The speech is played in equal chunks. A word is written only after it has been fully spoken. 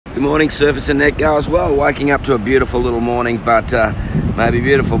Good morning, surfers and net goers. Well, waking up to a beautiful little morning, but maybe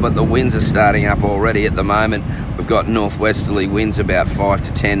beautiful, but the winds are starting up already at the moment. We've got northwesterly winds about 5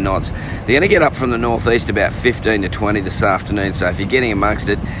 to 10 knots. They're going to get up from the northeast about 15 to 20 this afternoon, so if you're getting amongst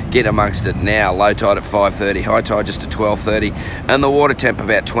it, get amongst it now. Low tide at 5:30, high tide just at 12:30, and the water temp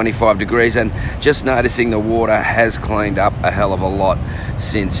about 25 degrees, and just noticing the water has cleaned up a hell of a lot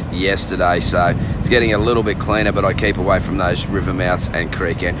since yesterday, so it's getting a little bit cleaner, but I keep away from those river mouths and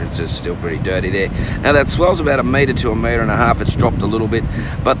creek entrances. Still pretty dirty there. Now that swell's about 1 metre to 1.5 metres. It's dropped a little bit,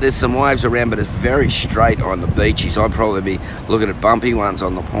 but there's some waves around, but it's very straight on the beaches. I'd probably be looking at bumpy ones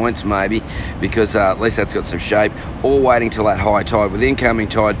on the points maybe, because at least that's got some shape, or waiting till that high tide. With incoming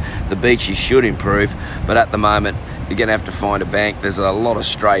tide, the beaches should improve, but at the moment you're going to have to find a bank. There's a lot of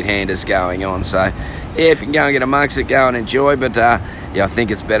straight handers going on, so yeah, if you can go and get amongst it, go and enjoy, but yeah, I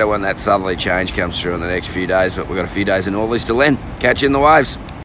think it's better when that southerly change comes through in the next few days, but we've got a few days in all this till then. Catch you in the waves.